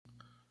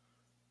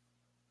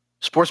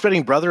Sports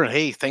betting brother, and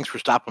hey, thanks for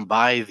stopping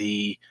by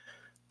the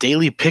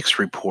daily picks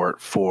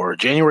report for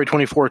January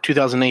 24th,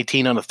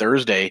 2018 on a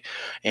Thursday.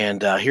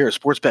 And here at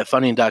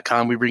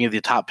sportsbetfunding.com, we bring you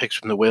the top picks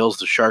from the Whales,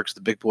 the Sharks,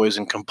 the big boys,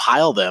 and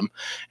compile them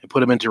and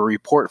put them into a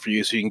report for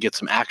you so you can get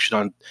some action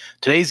on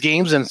today's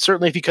games. And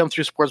certainly if you come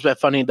through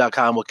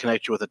sportsbetfunding.com, we'll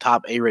connect you with the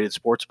top A-rated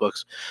sports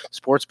books.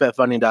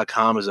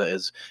 Sportsbetfunding.com is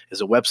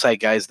a website,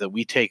 guys, that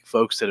we take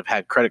folks that have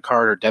had credit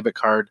card or debit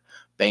card,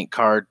 bank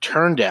card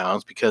turn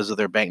downs because of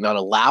their bank not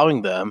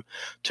allowing them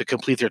to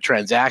complete their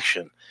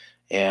transaction.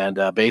 And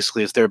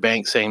basically, it's their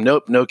bank saying,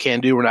 nope, no can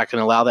do. We're not going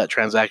to allow that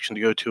transaction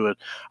to go to an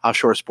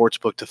offshore sports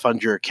book to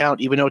fund your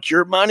account, even though it's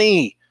your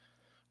money.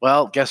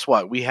 Well, guess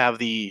what? We have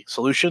the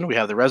solution. We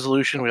have the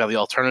resolution. We have the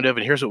alternative.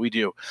 And here's what we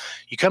do.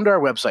 You come to our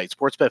website,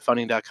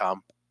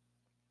 sportsbetfunding.com.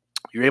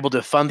 You're able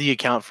to fund the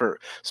account for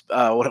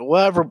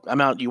whatever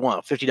amount you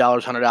want, $50,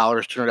 $100,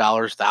 $200,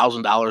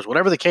 $1,000,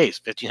 whatever the case,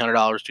 $1,500,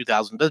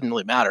 $2,000, doesn't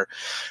really matter,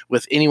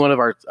 with any one of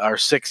our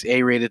 6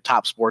 A-rated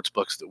top sports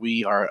books that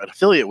we are an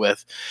affiliate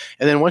with.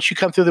 And then once you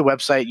come through the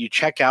website, you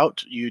check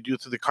out, you do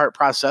through the cart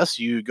process,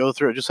 you go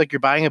through it just like you're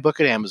buying a book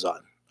at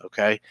Amazon.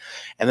 Okay.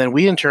 And then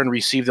we in turn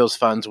receive those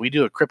funds. We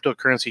do a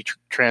cryptocurrency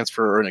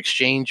transfer or an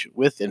exchange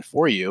with and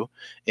for you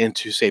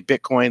into, say,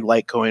 Bitcoin,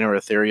 Litecoin, or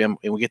Ethereum.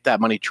 And we get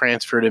that money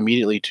transferred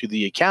immediately to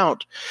the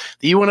account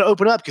that you want to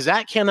open up, because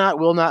that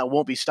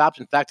won't be stopped.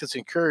 In fact, it's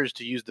encouraged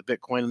to use the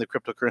Bitcoin and the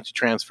cryptocurrency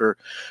transfer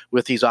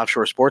with these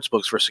offshore sports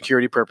books for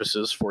security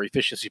purposes, for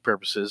efficiency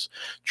purposes,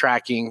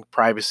 tracking,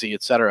 privacy,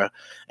 etc.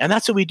 And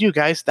that's what we do,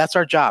 guys. That's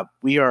our job.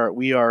 We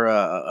are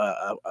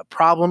a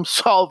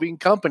problem-solving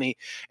company.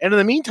 And in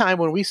the meantime,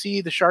 when we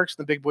see the Sharks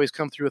and the big boys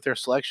come through with their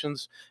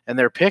selections and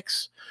their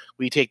picks,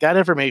 we take that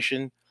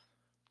information,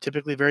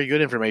 typically very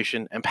good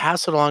information, and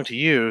pass it along to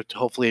you to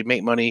hopefully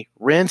make money,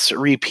 rinse,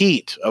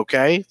 repeat.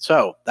 Okay.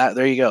 So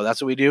there you go.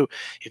 That's what we do.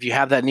 If you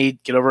have that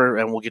need, get over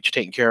and we'll get you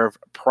taken care of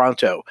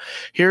pronto.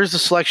 Here's the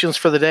selections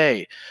for the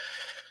day.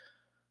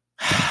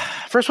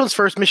 First one's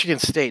first, Michigan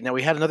State. Now,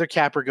 we had another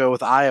capper go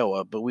with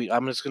Iowa, but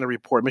I'm just going to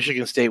report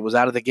Michigan State was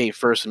out of the gate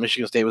first, and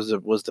Michigan State was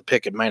the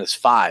pick at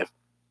 -5.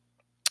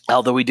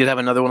 Although we did have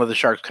another one of the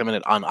Sharks come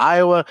in on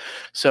Iowa.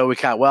 So we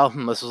thought,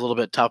 this is a little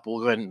bit tough.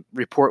 We'll go ahead and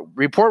report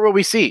what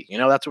we see.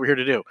 That's what we're here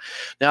to do.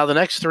 Now, the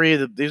next three,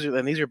 these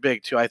are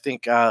big too. I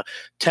think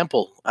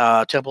Temple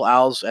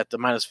Owls at the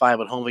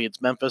 -5 at home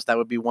against Memphis. That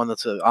would be one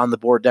that's on the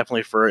board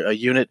definitely for a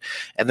unit.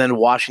 And then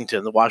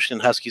Washington, the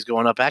Washington Huskies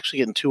going up, actually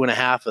getting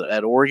 2.5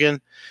 at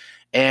Oregon.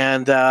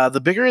 And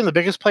the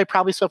biggest play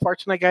probably so far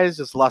tonight, guys,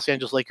 is the Los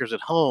Angeles Lakers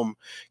at home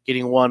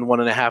getting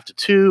 1.5 to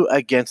 2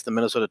 against the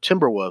Minnesota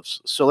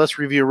Timberwolves. So let's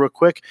review real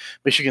quick.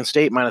 Michigan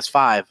State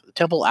 -5, the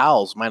Temple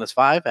Owls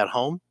 -5 at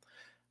home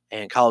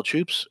and college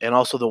hoops, and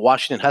also the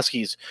Washington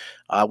Huskies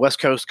West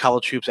Coast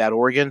college hoops at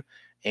Oregon,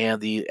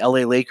 and the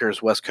LA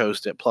Lakers West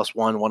Coast at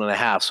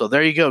 +1.5. So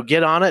there you go.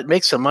 Get on it.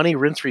 Make some money.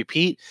 Rinse,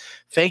 repeat.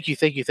 Thank you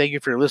for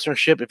your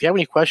listenership. If you have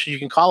any questions, you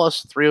can call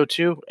us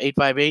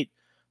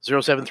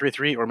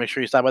 302-858-0733, or make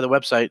sure you stop by the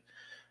website,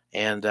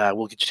 and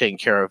we'll get you taken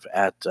care of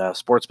at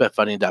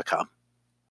sportsbetfunding.com.